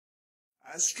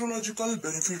Astrological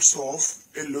benefits of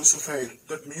Yellow Sapphire,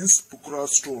 that means Pukhraj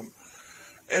stone.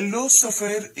 Yellow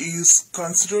Sapphire is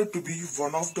considered to be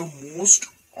one of the most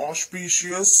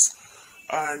auspicious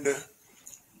and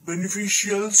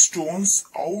beneficial stones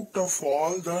out of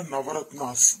all the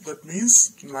Navaratnas, that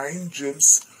means 9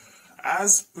 gems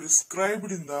as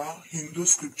prescribed in the Hindu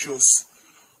scriptures,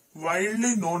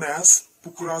 widely known as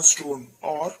Pukhraj stone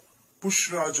or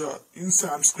pushya in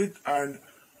Sanskrit and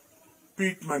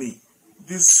peat money.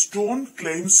 This stone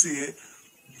claims a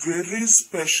very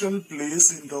special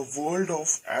place in the world of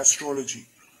astrology.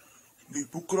 The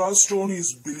Pukhraj stone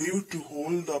is believed to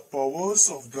hold the powers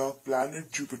of the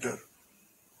planet Jupiter.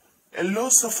 Yellow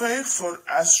sapphire for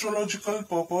astrological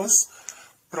purpose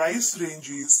price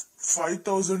range is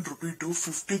 5,000 rupee to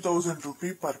 50,000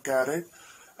 rupee per carat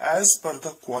as per the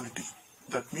quality.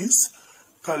 That means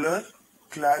color,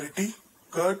 clarity,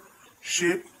 cut,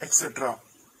 shape, etc.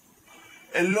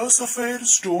 Yellow sapphire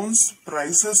stones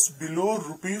prices below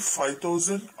rupee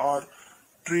 5,000 are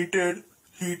treated,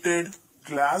 heated,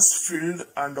 glass filled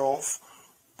and of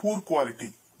poor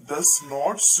quality, thus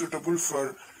not suitable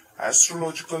for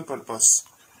astrological purpose.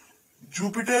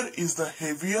 Jupiter is the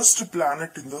heaviest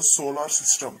planet in the solar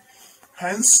system,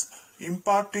 hence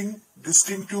imparting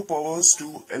distinctive powers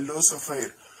to yellow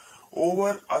sapphire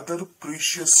over other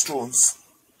precious stones.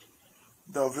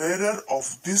 The wearer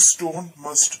of this stone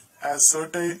must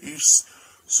ascertain its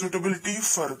suitability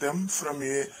for them from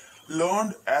a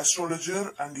learned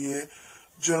astrologer and a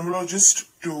gemologist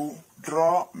to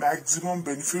draw maximum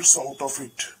benefits out of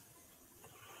it.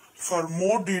 For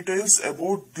more details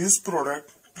about this product,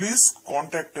 please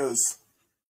contact us.